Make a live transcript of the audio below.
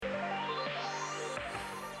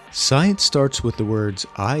Science starts with the words,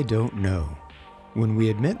 "I don't know." When we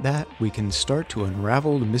admit that, we can start to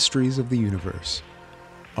unravel the mysteries of the universe.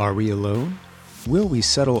 Are we alone? Will we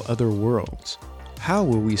settle other worlds? How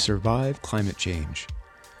will we survive climate change?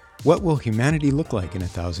 What will humanity look like in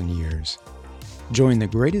 1,000 years? Join the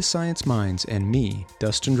greatest science minds and me,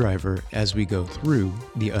 Dustin Driver, as we go through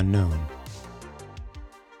the unknown.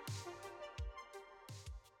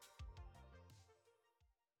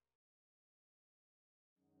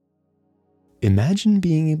 Imagine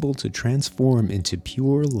being able to transform into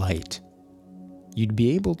pure light. You'd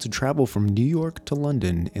be able to travel from New York to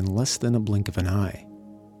London in less than a blink of an eye.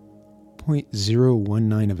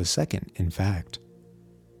 0.019 of a second, in fact.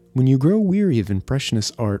 When you grow weary of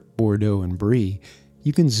Impressionist art, Bordeaux, and Brie,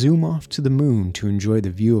 you can zoom off to the moon to enjoy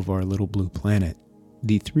the view of our little blue planet.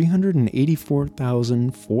 The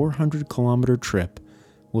 384,400 kilometer trip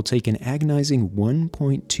will take an agonizing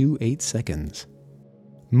 1.28 seconds.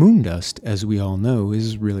 Moon dust, as we all know,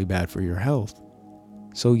 is really bad for your health,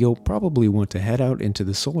 so you'll probably want to head out into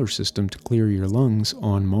the solar system to clear your lungs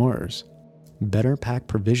on Mars. Better pack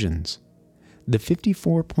provisions. The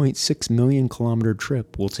 54.6 million kilometer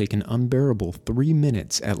trip will take an unbearable 3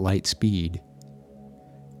 minutes at light speed.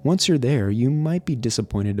 Once you're there, you might be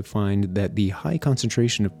disappointed to find that the high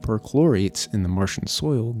concentration of perchlorates in the Martian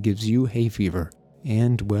soil gives you hay fever,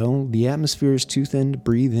 and, well, the atmosphere is too thin to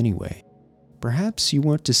breathe anyway. Perhaps you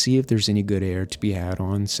want to see if there's any good air to be had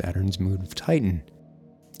on Saturn's moon of Titan.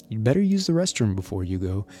 You'd better use the restroom before you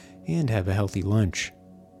go, and have a healthy lunch.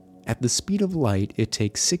 At the speed of light, it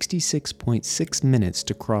takes 66.6 minutes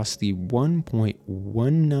to cross the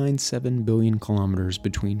 1.197 billion kilometers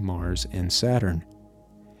between Mars and Saturn.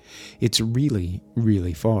 It's really,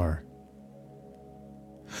 really far.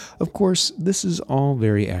 Of course, this is all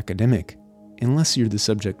very academic, unless you're the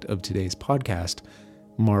subject of today's podcast,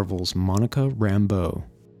 Marvel's Monica Rambeau.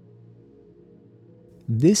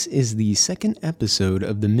 This is the second episode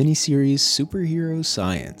of the miniseries Superhero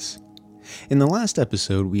Science. In the last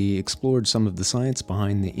episode, we explored some of the science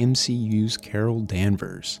behind the MCU's Carol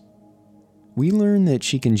Danvers. We learned that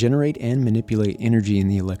she can generate and manipulate energy in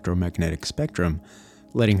the electromagnetic spectrum,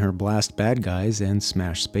 letting her blast bad guys and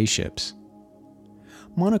smash spaceships.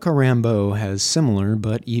 Monica Rambeau has similar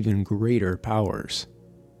but even greater powers.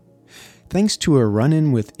 Thanks to a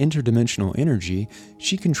run-in with interdimensional energy,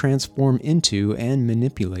 she can transform into and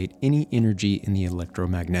manipulate any energy in the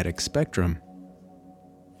electromagnetic spectrum.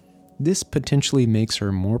 This potentially makes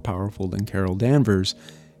her more powerful than Carol Danvers,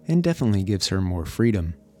 and definitely gives her more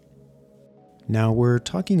freedom. Now, we're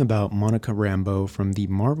talking about Monica Rambeau from the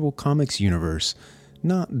Marvel Comics universe,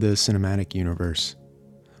 not the cinematic universe.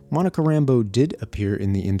 Monica Rambeau did appear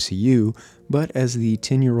in the MCU, but as the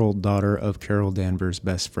 10-year-old daughter of Carol Danvers'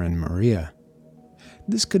 best friend Maria.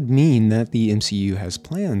 This could mean that the MCU has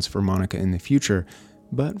plans for Monica in the future,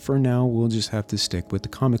 but for now we'll just have to stick with the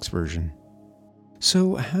comics version.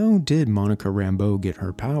 So how did Monica Rambeau get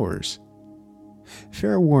her powers?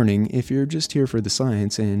 Fair warning, if you're just here for the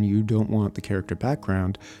science and you don't want the character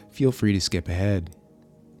background, feel free to skip ahead.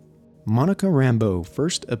 Monica Rambeau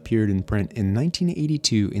first appeared in print in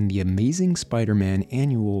 1982 in the Amazing Spider-Man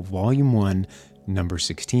Annual Volume 1, Number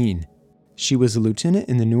 16. She was a lieutenant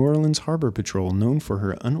in the New Orleans Harbor Patrol known for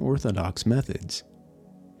her unorthodox methods.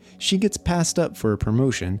 She gets passed up for a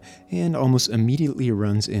promotion and almost immediately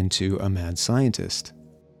runs into a mad scientist.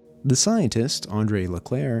 The scientist, Andre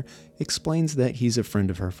Leclerc, explains that he's a friend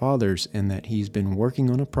of her father's and that he's been working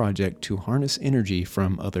on a project to harness energy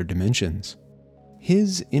from other dimensions.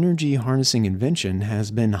 His energy harnessing invention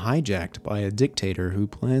has been hijacked by a dictator who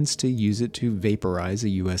plans to use it to vaporize a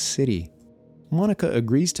US city. Monica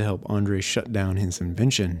agrees to help Andre shut down his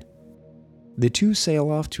invention. The two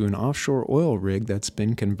sail off to an offshore oil rig that's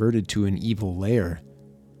been converted to an evil lair.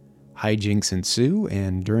 Hijinks ensue,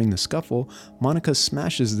 and during the scuffle, Monica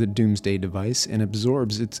smashes the Doomsday device and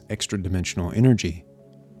absorbs its extra-dimensional energy.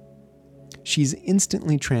 She's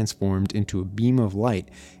instantly transformed into a beam of light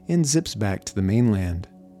and zips back to the mainland.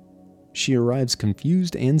 She arrives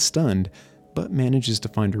confused and stunned, but manages to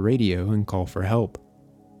find a radio and call for help.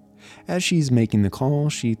 As she's making the call,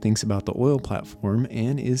 she thinks about the oil platform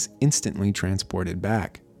and is instantly transported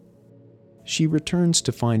back. She returns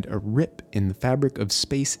to find a rip in the fabric of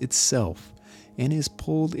space itself and is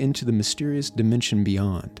pulled into the mysterious dimension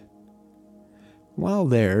beyond. While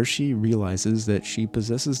there, she realizes that she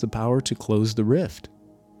possesses the power to close the rift.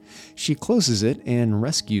 She closes it and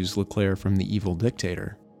rescues Leclerc from the evil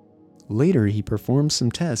dictator. Later, he performs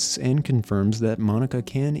some tests and confirms that Monica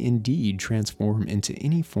can indeed transform into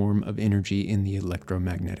any form of energy in the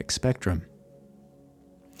electromagnetic spectrum.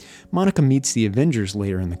 Monica meets the Avengers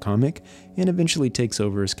later in the comic and eventually takes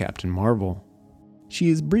over as Captain Marvel. She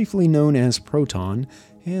is briefly known as Proton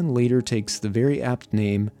and later takes the very apt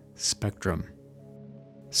name Spectrum.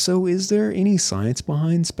 So is there any science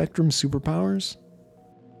behind Spectrum's superpowers?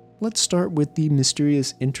 Let's start with the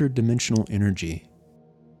mysterious interdimensional energy.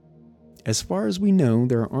 As far as we know,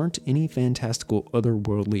 there aren't any fantastical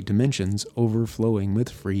otherworldly dimensions overflowing with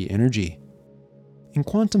free energy. In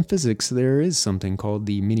quantum physics, there is something called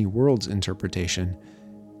the many worlds interpretation.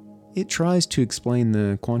 It tries to explain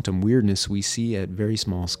the quantum weirdness we see at very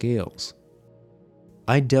small scales.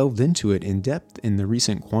 I delved into it in depth in the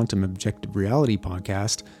recent Quantum Objective Reality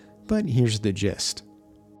podcast, but here's the gist.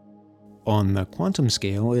 On the quantum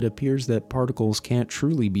scale, it appears that particles can't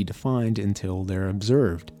truly be defined until they're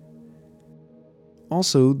observed.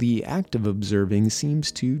 Also, the act of observing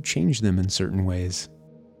seems to change them in certain ways.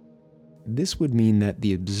 This would mean that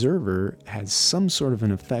the observer has some sort of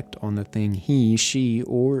an effect on the thing he, she,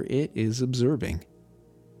 or it is observing.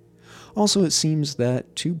 Also, it seems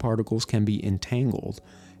that two particles can be entangled,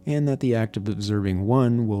 and that the act of observing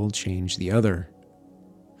one will change the other.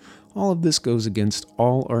 All of this goes against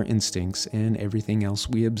all our instincts and everything else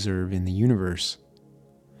we observe in the universe.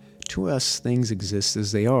 To us, things exist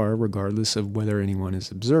as they are, regardless of whether anyone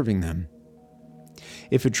is observing them.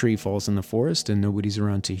 If a tree falls in the forest and nobody's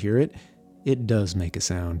around to hear it, it does make a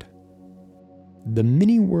sound. The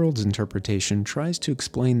many worlds interpretation tries to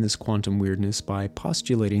explain this quantum weirdness by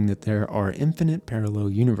postulating that there are infinite parallel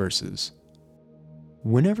universes.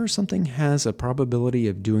 Whenever something has a probability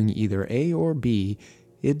of doing either A or B,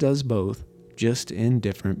 it does both, just in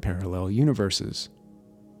different parallel universes.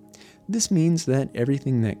 This means that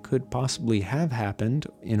everything that could possibly have happened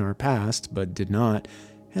in our past but did not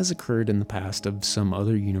has occurred in the past of some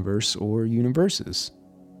other universe or universes.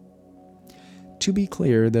 To be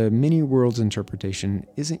clear, the many worlds interpretation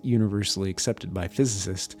isn't universally accepted by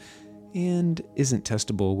physicists and isn't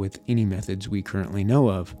testable with any methods we currently know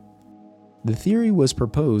of. The theory was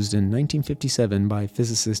proposed in 1957 by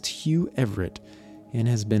physicist Hugh Everett and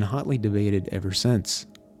has been hotly debated ever since.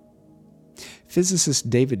 Physicist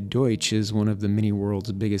David Deutsch is one of the many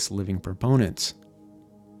worlds' biggest living proponents.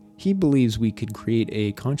 He believes we could create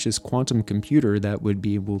a conscious quantum computer that would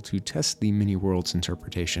be able to test the many worlds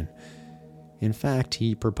interpretation. In fact,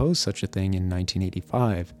 he proposed such a thing in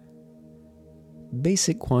 1985.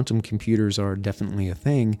 Basic quantum computers are definitely a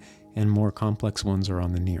thing, and more complex ones are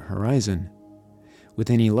on the near horizon.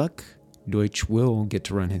 With any luck, Deutsch will get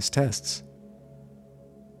to run his tests.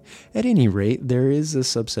 At any rate, there is a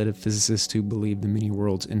subset of physicists who believe the many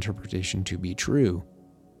worlds interpretation to be true.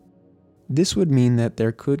 This would mean that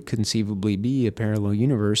there could conceivably be a parallel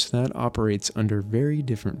universe that operates under very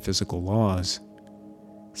different physical laws.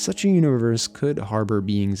 Such a universe could harbor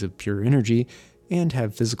beings of pure energy and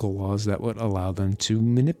have physical laws that would allow them to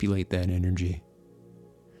manipulate that energy.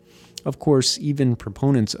 Of course, even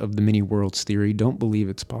proponents of the many worlds theory don't believe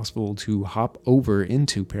it's possible to hop over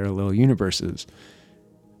into parallel universes.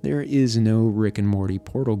 There is no Rick and Morty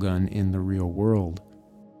portal gun in the real world.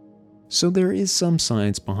 So there is some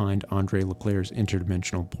science behind Andre Leclerc's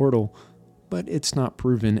interdimensional portal, but it's not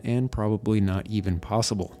proven and probably not even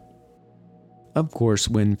possible. Of course,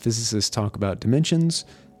 when physicists talk about dimensions,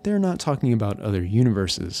 they're not talking about other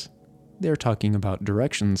universes. They're talking about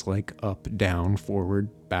directions like up, down, forward,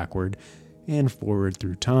 backward, and forward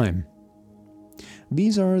through time.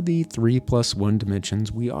 These are the 3+1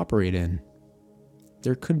 dimensions we operate in.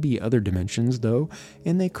 There could be other dimensions, though,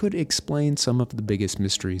 and they could explain some of the biggest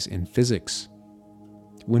mysteries in physics.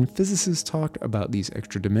 When physicists talk about these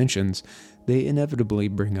extra dimensions, they inevitably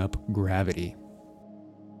bring up gravity.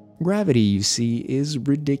 Gravity, you see, is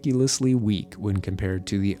ridiculously weak when compared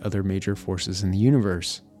to the other major forces in the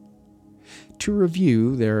universe. To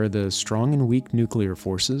review, there are the strong and weak nuclear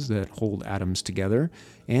forces that hold atoms together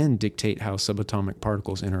and dictate how subatomic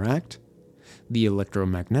particles interact, the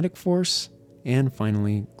electromagnetic force, and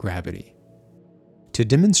finally, gravity. To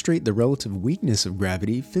demonstrate the relative weakness of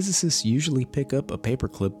gravity, physicists usually pick up a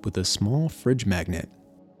paperclip with a small fridge magnet.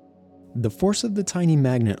 The force of the tiny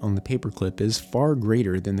magnet on the paperclip is far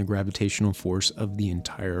greater than the gravitational force of the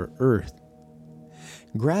entire Earth.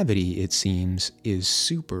 Gravity, it seems, is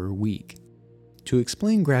super weak. To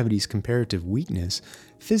explain gravity's comparative weakness,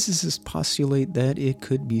 physicists postulate that it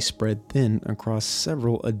could be spread thin across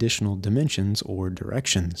several additional dimensions or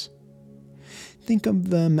directions. Think of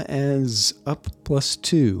them as up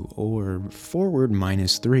 +2 or forward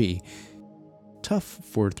 -3. Tough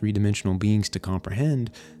for three-dimensional beings to comprehend,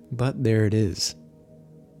 but there it is.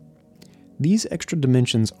 These extra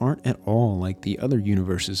dimensions aren't at all like the other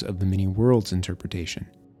universes of the many worlds interpretation.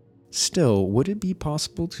 Still, would it be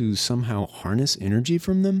possible to somehow harness energy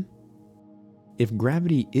from them? If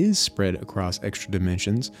gravity is spread across extra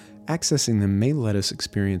dimensions, accessing them may let us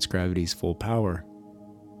experience gravity's full power,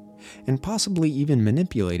 and possibly even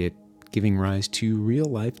manipulate it, giving rise to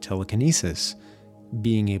real-life telekinesis,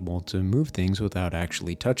 being able to move things without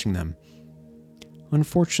actually touching them.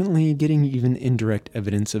 Unfortunately, getting even indirect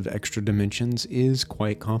evidence of extra dimensions is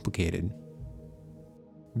quite complicated.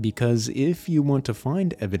 Because if you want to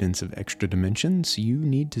find evidence of extra dimensions, you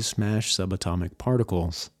need to smash subatomic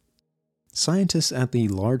particles. Scientists at the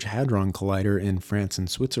Large Hadron Collider in France and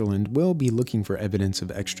Switzerland will be looking for evidence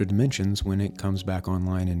of extra dimensions when it comes back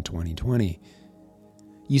online in 2020.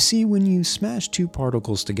 You see, when you smash two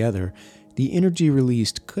particles together, the energy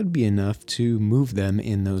released could be enough to move them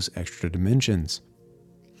in those extra dimensions.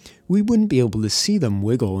 We wouldn't be able to see them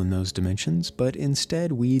wiggle in those dimensions, but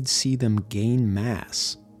instead we'd see them gain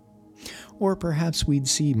mass. Or perhaps we'd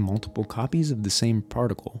see multiple copies of the same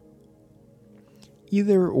particle.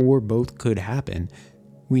 Either or both could happen.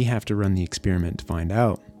 We have to run the experiment to find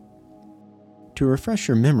out. To refresh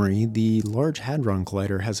your memory, the Large Hadron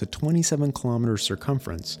Collider has a 27-kilometer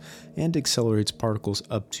circumference and accelerates particles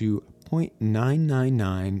up to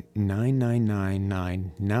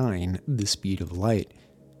 0.9999999 the speed of light.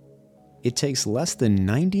 It takes less than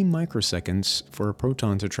 90 microseconds for a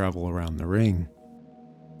proton to travel around the ring.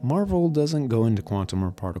 Marvel doesn't go into quantum or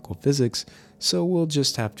particle physics, so we'll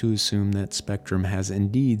just have to assume that Spectrum has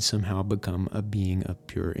indeed somehow become a being of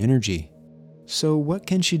pure energy. So what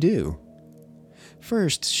can she do?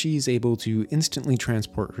 First, she's able to instantly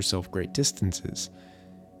transport herself great distances.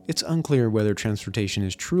 It's unclear whether transportation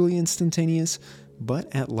is truly instantaneous, but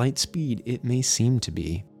at light speed it may seem to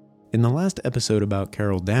be. In the last episode about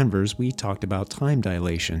Carol Danvers, we talked about time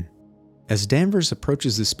dilation. As Danvers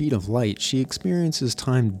approaches the speed of light, she experiences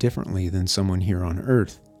time differently than someone here on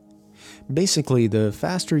Earth. Basically, the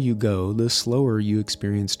faster you go, the slower you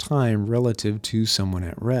experience time relative to someone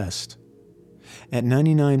at rest. At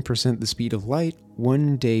 99% the speed of light,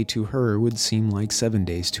 1 day to her would seem like 7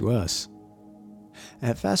 days to us.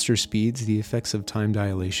 At faster speeds, the effects of time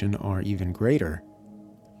dilation are even greater.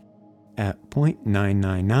 At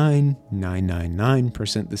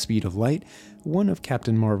 0.999999% the speed of light, one of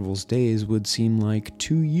Captain Marvel's days would seem like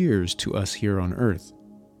 2 years to us here on Earth.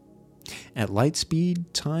 At light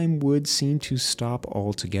speed, time would seem to stop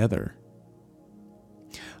altogether.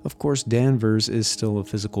 Of course, Danvers is still a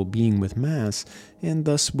physical being with mass, and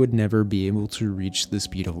thus would never be able to reach the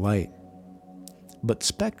speed of light. But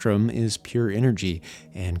Spectrum is pure energy,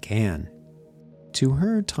 and can. To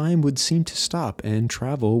her, time would seem to stop, and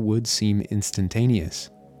travel would seem instantaneous.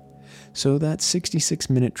 So that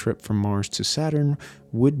 66-minute trip from Mars to Saturn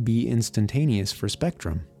would be instantaneous for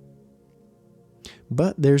Spectrum.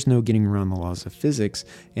 But there's no getting around the laws of physics,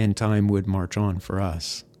 and time would march on for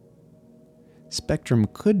us. Spectrum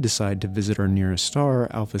could decide to visit our nearest star,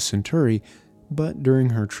 Alpha Centauri, but during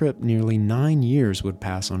her trip, nearly 9 years would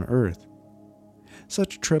pass on Earth.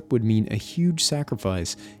 Such a trip would mean a huge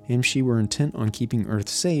sacrifice, and if she were intent on keeping Earth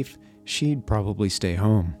safe, she'd probably stay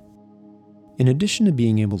home. In addition to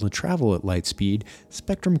being able to travel at light speed,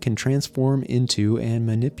 Spectrum can transform into and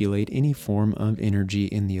manipulate any form of energy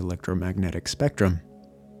in the electromagnetic spectrum.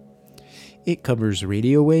 It covers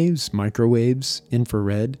radio waves, microwaves,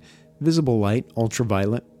 infrared, visible light,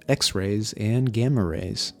 ultraviolet, X-rays, and gamma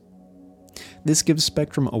rays. This gives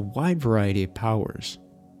Spectrum a wide variety of powers.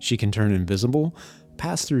 She can turn invisible,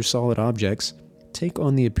 pass through solid objects, take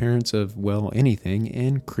on the appearance of, well, anything,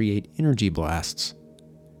 and create energy blasts.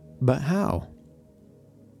 But how?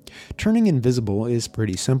 Turning invisible is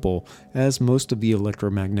pretty simple, as most of the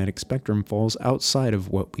electromagnetic spectrum falls outside of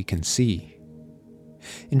what we can see.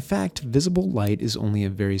 In fact, visible light is only a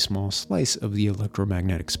very small slice of the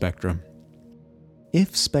electromagnetic spectrum.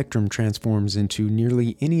 If Spectrum transforms into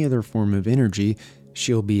nearly any other form of energy,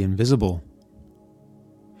 she'll be invisible.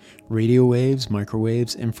 Radio waves,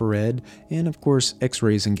 microwaves, infrared, and of course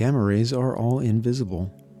X-rays and gamma rays are all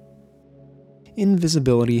invisible.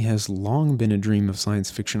 Invisibility has long been a dream of science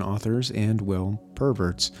fiction authors and, well,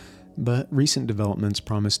 perverts, but recent developments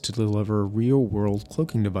promise to deliver real-world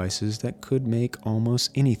cloaking devices that could make almost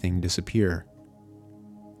anything disappear.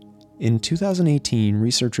 In 2018,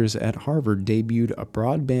 researchers at Harvard debuted a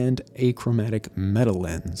broadband achromatic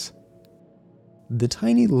meta-lens. The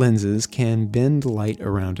tiny lenses can bend light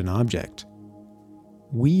around an object.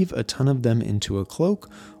 Weave a ton of them into a cloak,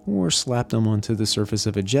 or slap them onto the surface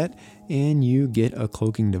of a jet, and you get a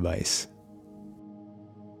cloaking device.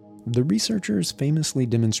 The researchers famously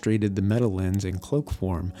demonstrated the meta-lens in cloak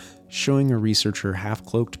form, showing a researcher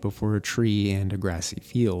half-cloaked before a tree and a grassy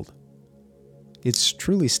field. It's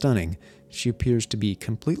truly stunning. She appears to be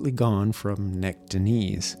completely gone from neck to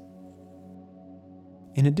knees.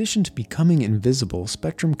 In addition to becoming invisible,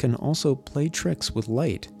 Spectrum can also play tricks with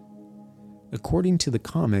light. According to the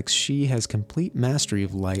comics, she has complete mastery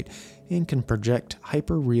of light and can project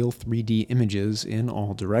hyper-real 3D images in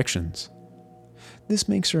all directions. This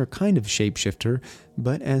makes her a kind of shapeshifter,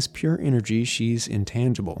 but as pure energy, she's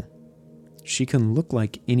intangible. She can look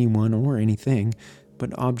like anyone or anything,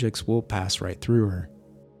 but objects will pass right through her.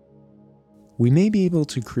 We may be able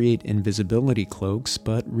to create invisibility cloaks,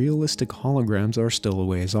 but realistic holograms are still a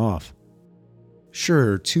ways off.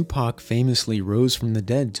 Sure, Tupac famously rose from the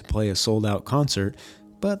dead to play a sold-out concert,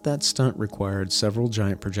 but that stunt required several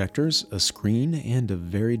giant projectors, a screen, and a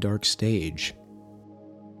very dark stage.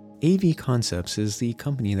 AV Concepts is the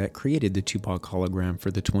company that created the Tupac hologram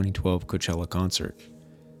for the 2012 Coachella concert.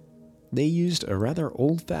 They used a rather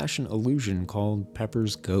old-fashioned illusion called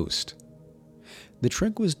Pepper's Ghost. The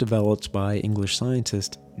trick was developed by English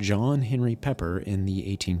scientist John Henry Pepper in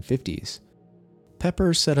the 1850s.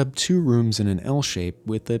 Pepper set up two rooms in an L shape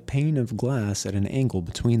with a pane of glass at an angle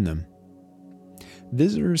between them.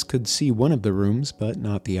 Visitors could see one of the rooms, but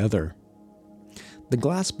not the other. The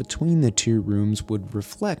glass between the two rooms would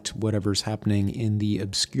reflect whatever's happening in the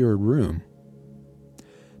obscured room.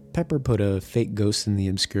 Pepper put a fake ghost in the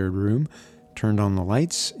obscured room, turned on the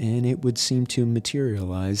lights, and it would seem to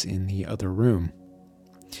materialize in the other room.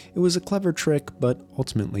 It was a clever trick, but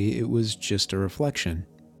ultimately it was just a reflection.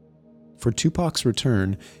 For Tupac's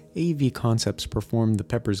return, AV Concepts performed the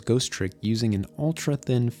Pepper's Ghost trick using an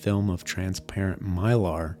ultra-thin film of transparent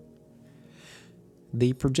mylar.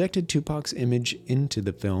 They projected Tupac's image into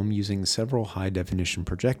the film using several high-definition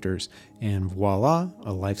projectors, and voila,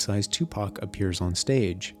 a life-size Tupac appears on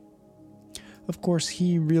stage. Of course,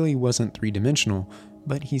 he really wasn't three-dimensional,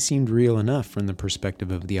 but he seemed real enough from the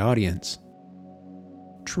perspective of the audience.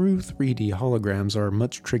 True 3D holograms are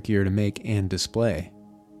much trickier to make and display.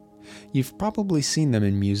 You've probably seen them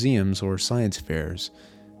in museums or science fairs.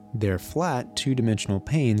 They're flat, two-dimensional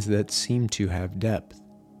panes that seem to have depth.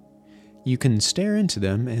 You can stare into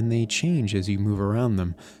them and they change as you move around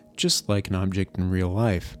them, just like an object in real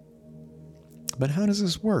life. But how does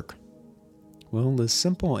this work? Well, the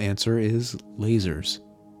simple answer is lasers.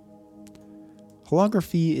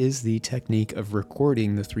 Holography is the technique of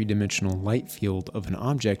recording the three-dimensional light field of an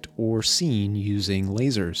object or scene using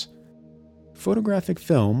lasers. Photographic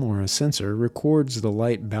film, or a sensor, records the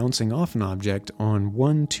light bouncing off an object on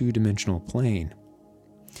one two-dimensional plane.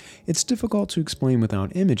 It's difficult to explain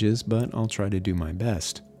without images, but I'll try to do my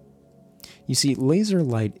best. You see, laser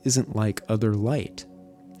light isn't like other light.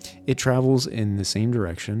 It travels in the same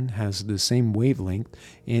direction, has the same wavelength,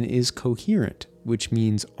 and is coherent, which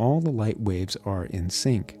means all the light waves are in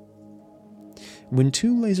sync. When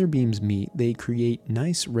two laser beams meet, they create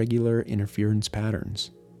nice regular interference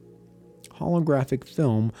patterns. Holographic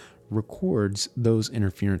film records those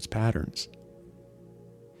interference patterns.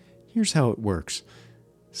 Here's how it works.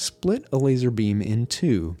 Split a laser beam in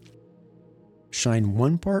two. Shine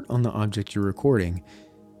one part on the object you're recording.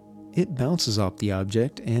 It bounces off the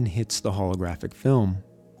object and hits the holographic film.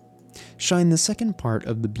 Shine the second part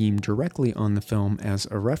of the beam directly on the film as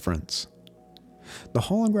a reference. The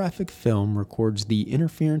holographic film records the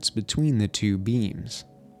interference between the two beams.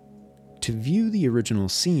 To view the original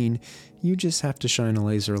scene, you just have to shine a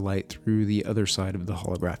laser light through the other side of the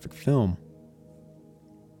holographic film.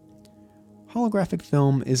 Holographic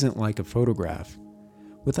film isn't like a photograph.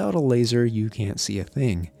 Without a laser, you can't see a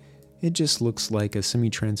thing. It just looks like a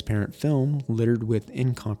semi-transparent film littered with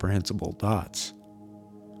incomprehensible dots.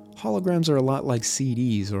 Holograms are a lot like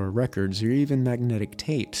CDs or records or even magnetic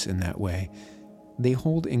tapes in that way. They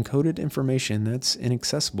hold encoded information that's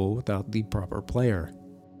inaccessible without the proper player.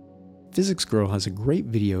 Physics Girl has a great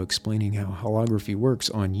video explaining how holography works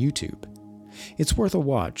on YouTube. It's worth a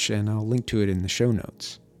watch, and I'll link to it in the show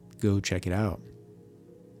notes. Go check it out.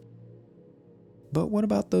 But what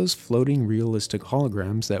about those floating realistic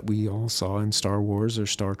holograms that we all saw in Star Wars or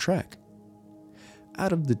Star Trek?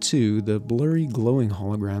 Out of the two, the blurry glowing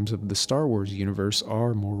holograms of the Star Wars universe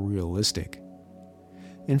are more realistic.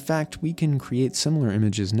 In fact, we can create similar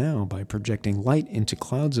images now by projecting light into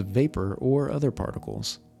clouds of vapor or other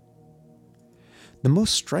particles. The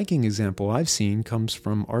most striking example I've seen comes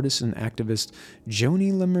from artist and activist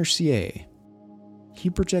Joni Lemercier. He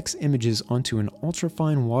projects images onto an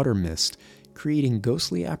ultrafine water mist, creating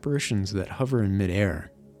ghostly apparitions that hover in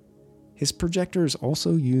midair. His projectors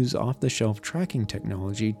also use off-the-shelf tracking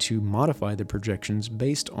technology to modify the projections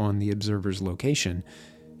based on the observer's location,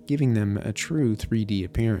 giving them a true 3D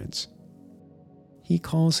appearance. He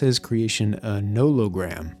calls his creation a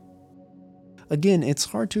nologram. Again, it's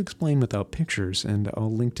hard to explain without pictures, and I'll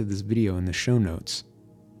link to this video in the show notes.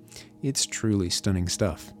 It's truly stunning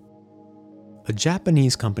stuff. A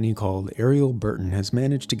Japanese company called Ariel Burton has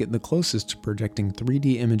managed to get the closest to projecting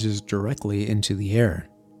 3D images directly into the air.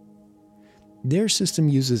 Their system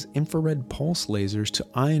uses infrared pulse lasers to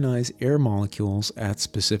ionize air molecules at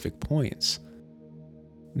specific points.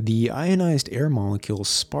 The ionized air molecules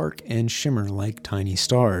spark and shimmer like tiny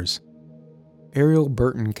stars. Ariel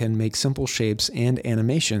Burton can make simple shapes and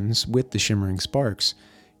animations with the shimmering sparks,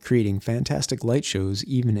 creating fantastic light shows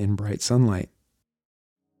even in bright sunlight.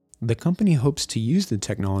 The company hopes to use the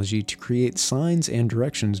technology to create signs and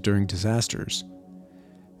directions during disasters.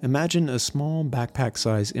 Imagine a small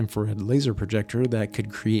backpack-sized infrared laser projector that could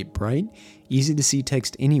create bright, easy-to-see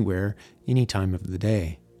text anywhere, any time of the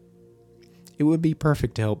day. It would be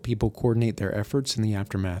perfect to help people coordinate their efforts in the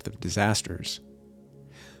aftermath of disasters.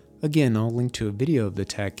 Again, I'll link to a video of the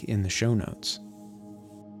tech in the show notes.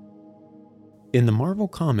 In the Marvel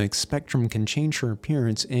Comics, Spectrum can change her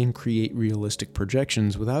appearance and create realistic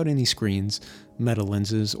projections without any screens, meta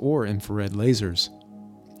lenses, or infrared lasers.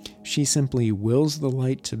 She simply wills the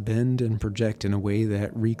light to bend and project in a way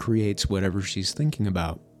that recreates whatever she's thinking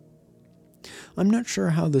about. I'm not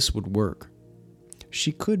sure how this would work.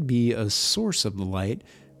 She could be a source of the light,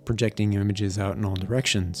 projecting images out in all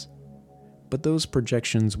directions. But those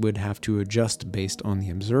projections would have to adjust based on the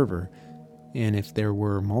observer, and if there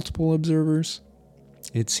were multiple observers,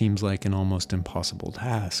 it seems like an almost impossible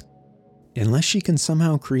task. Unless she can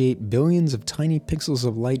somehow create billions of tiny pixels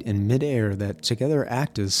of light in midair that together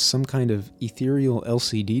act as some kind of ethereal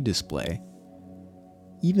LCD display.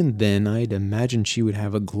 Even then, I'd imagine she would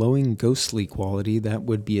have a glowing, ghostly quality that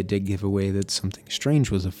would be a dead giveaway that something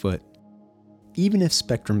strange was afoot. Even if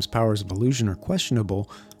Spectrum's powers of illusion are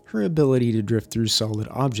questionable, her ability to drift through solid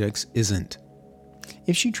objects isn't.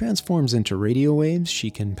 If she transforms into radio waves,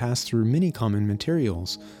 she can pass through many common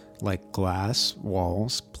materials, like glass,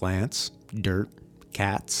 walls, plants, dirt,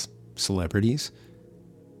 cats, celebrities.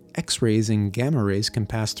 X-rays and gamma rays can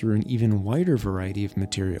pass through an even wider variety of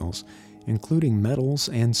materials, including metals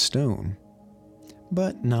and stone,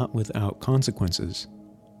 but not without consequences.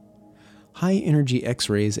 High-energy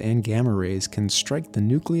X-rays and gamma rays can strike the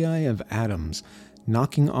nuclei of atoms,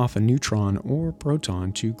 knocking off a neutron or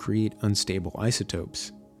proton to create unstable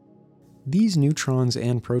isotopes. These neutrons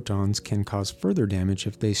and protons can cause further damage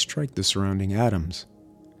if they strike the surrounding atoms.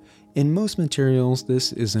 In most materials,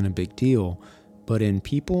 this isn't a big deal, but in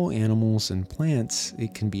people, animals, and plants,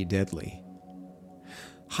 it can be deadly.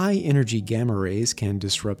 High-energy gamma rays can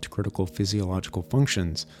disrupt critical physiological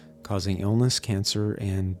functions, causing illness, cancer,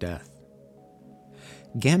 and death.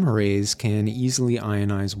 Gamma rays can easily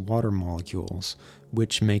ionize water molecules,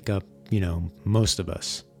 which make up, most of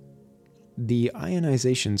us. The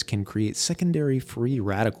ionizations can create secondary free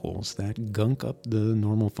radicals that gunk up the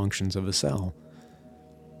normal functions of a cell.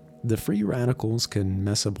 The free radicals can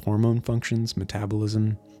mess up hormone functions,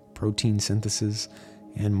 metabolism, protein synthesis,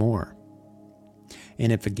 and more.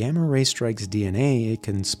 And if a gamma ray strikes DNA, it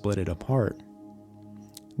can split it apart.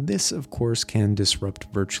 This, of course, can disrupt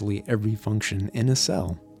virtually every function in a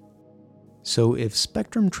cell. So if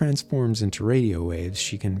Spectrum transforms into radio waves,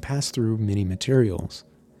 she can pass through many materials.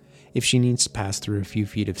 If she needs to pass through a few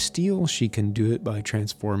feet of steel, she can do it by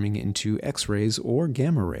transforming into X-rays or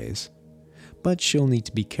gamma rays. But she'll need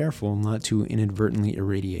to be careful not to inadvertently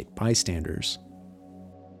irradiate bystanders.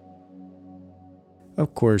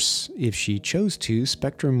 Of course, if she chose to,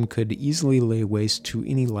 Spectrum could easily lay waste to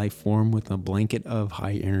any life form with a blanket of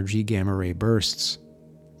high-energy gamma ray bursts.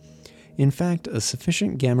 In fact, a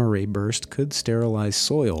sufficient gamma ray burst could sterilize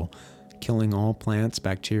soil, killing all plants,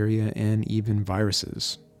 bacteria, and even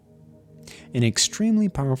viruses. An extremely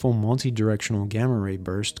powerful multi-directional gamma ray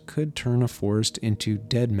burst could turn a forest into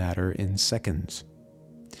dead matter in seconds.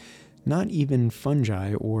 Not even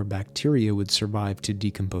fungi or bacteria would survive to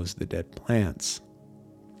decompose the dead plants.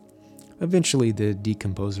 Eventually, the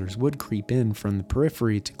decomposers would creep in from the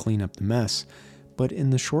periphery to clean up the mess, but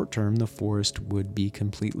in the short term, the forest would be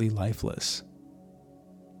completely lifeless.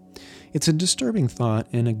 It's a disturbing thought,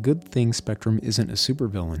 and a good thing Spectrum isn't a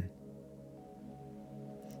supervillain.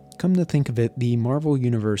 Come to think of it, the Marvel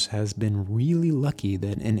Universe has been really lucky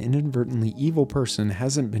that an inadvertently evil person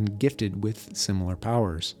hasn't been gifted with similar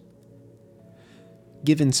powers.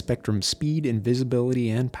 Given Spectrum's speed, invisibility,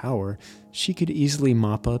 and power, she could easily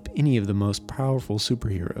mop up any of the most powerful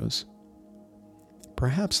superheroes.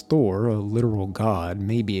 Perhaps Thor, a literal god,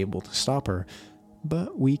 may be able to stop her,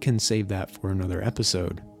 but we can save that for another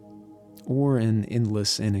episode, or an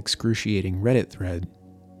endless and excruciating Reddit thread.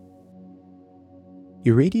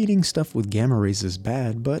 Irradiating stuff with gamma rays is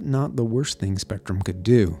bad, but not the worst thing Spectrum could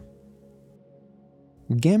do.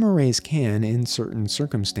 Gamma rays can, in certain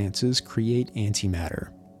circumstances, create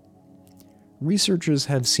antimatter. Researchers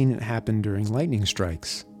have seen it happen during lightning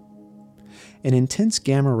strikes. An intense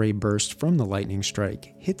gamma ray burst from the lightning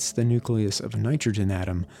strike hits the nucleus of a nitrogen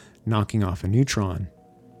atom, knocking off a neutron.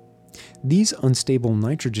 These unstable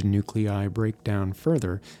nitrogen nuclei break down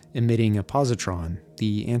further, emitting a positron,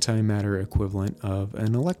 the antimatter equivalent of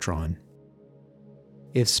an electron.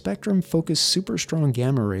 If Spectrum focused super strong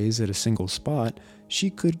gamma rays at a single spot, she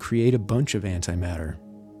could create a bunch of antimatter.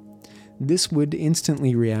 This would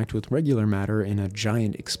instantly react with regular matter in a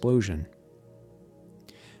giant explosion.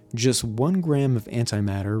 Just 1 gram of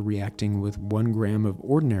antimatter reacting with 1 gram of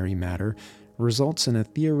ordinary matter results in a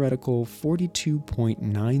theoretical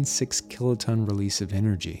 42.96 kiloton release of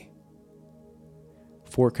energy.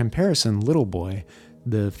 For comparison, Little Boy,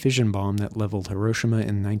 the fission bomb that leveled Hiroshima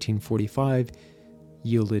in 1945,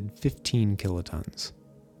 yielded 15 kilotons.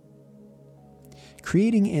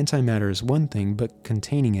 Creating antimatter is one thing, but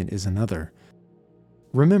containing it is another.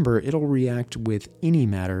 Remember, it'll react with any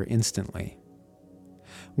matter instantly.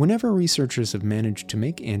 Whenever researchers have managed to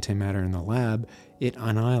make antimatter in the lab, it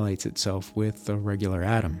annihilates itself with a regular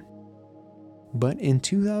atom. But in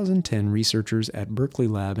 2010, researchers at Berkeley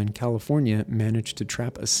Lab in California managed to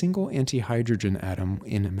trap a single antihydrogen atom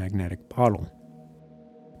in a magnetic bottle.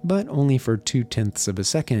 But only for 0.2 of a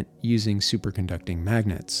second using superconducting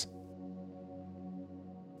magnets.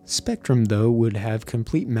 Spectrum, though, would have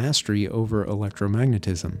complete mastery over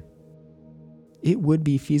electromagnetism. It would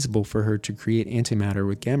be feasible for her to create antimatter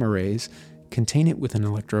with gamma rays, contain it with an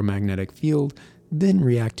electromagnetic field, then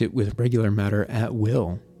react it with regular matter at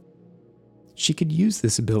will. She could use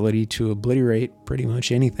this ability to obliterate pretty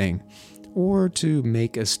much anything, or to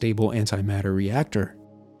make a stable antimatter reactor.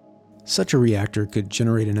 Such a reactor could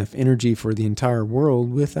generate enough energy for the entire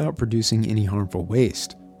world without producing any harmful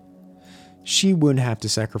waste. She would have to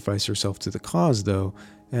sacrifice herself to the cause, though,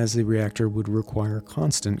 as the reactor would require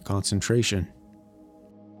constant concentration.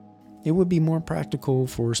 It would be more practical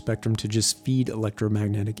for Spectrum to just feed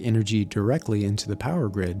electromagnetic energy directly into the power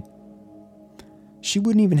grid. She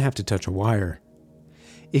wouldn't even have to touch a wire.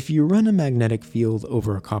 If you run a magnetic field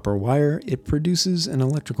over a copper wire, it produces an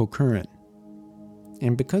electrical current.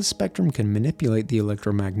 And because Spectrum can manipulate the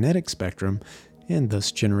electromagnetic spectrum, and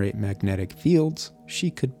thus generate magnetic fields, she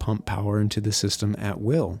could pump power into the system at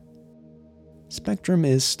will. Spectrum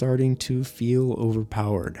is starting to feel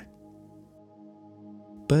overpowered.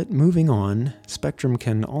 But moving on, Spectrum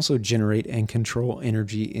can also generate and control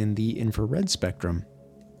energy in the infrared spectrum.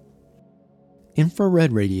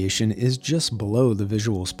 Infrared radiation is just below the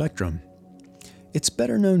visual spectrum. It's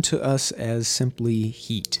better known to us as simply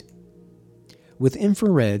heat. With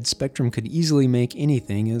infrared, Spectrum could easily make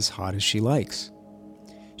anything as hot as she likes.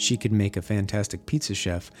 She could make a fantastic pizza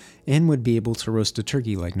chef and would be able to roast a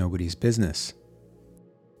turkey like nobody's business.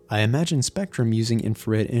 I imagine Spectrum using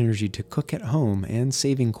infrared energy to cook at home and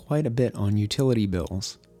saving quite a bit on utility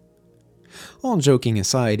bills. All joking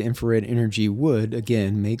aside, infrared energy would,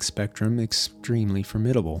 again, make Spectrum extremely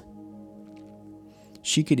formidable.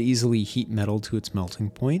 She could easily heat metal to its melting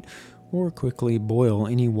point, or quickly boil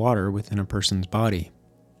any water within a person's body.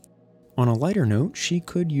 On a lighter note, she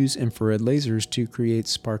could use infrared lasers to create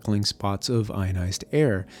sparkling spots of ionized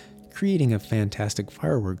air, creating a fantastic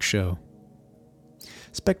fireworks show.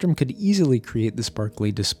 Spectrum could easily create the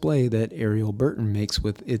sparkly display that Ariel Burton makes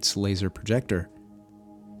with its laser projector.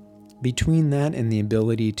 Between that and the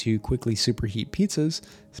ability to quickly superheat pizzas,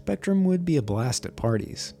 Spectrum would be a blast at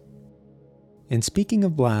parties. And speaking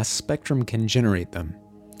of blasts, Spectrum can generate them.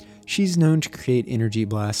 She's known to create energy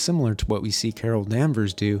blasts similar to what we see Carol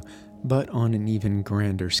Danvers do, but on an even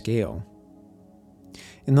grander scale.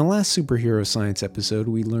 In the last Superhero Science episode,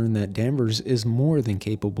 we learned that Danvers is more than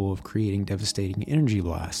capable of creating devastating energy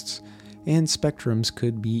blasts, and Spectrum's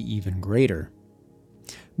could be even greater.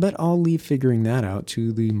 But I'll leave figuring that out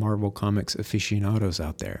to the Marvel Comics aficionados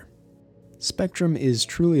out there. Spectrum is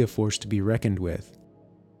truly a force to be reckoned with.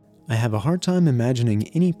 I have a hard time imagining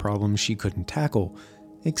any problem she couldn't tackle,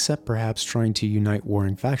 except perhaps trying to unite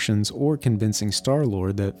warring factions or convincing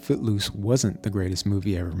Star-Lord that Footloose wasn't the greatest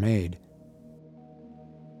movie ever made.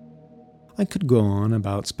 I could go on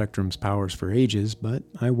about Spectrum's powers for ages, but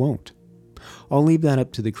I won't. I'll leave that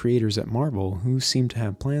up to the creators at Marvel, who seem to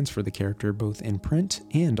have plans for the character both in print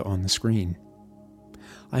and on the screen.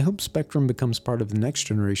 I hope Spectrum becomes part of the next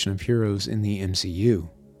generation of heroes in the MCU.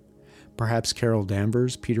 Perhaps Carol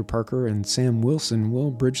Danvers, Peter Parker, and Sam Wilson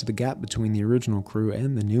will bridge the gap between the original crew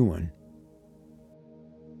and the new one.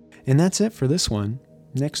 And that's it for this one.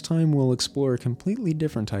 Next time, we'll explore a completely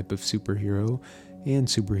different type of superhero and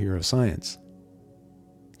superhero science.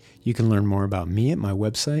 You can learn more about me at my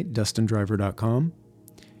website, dustindriver.com.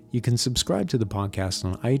 You can subscribe to the podcast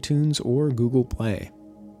on iTunes or Google Play.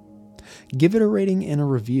 Give it a rating and a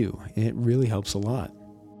review. It really helps a lot.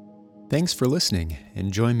 Thanks for listening,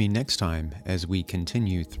 and join me next time as we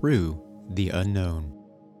continue through the unknown.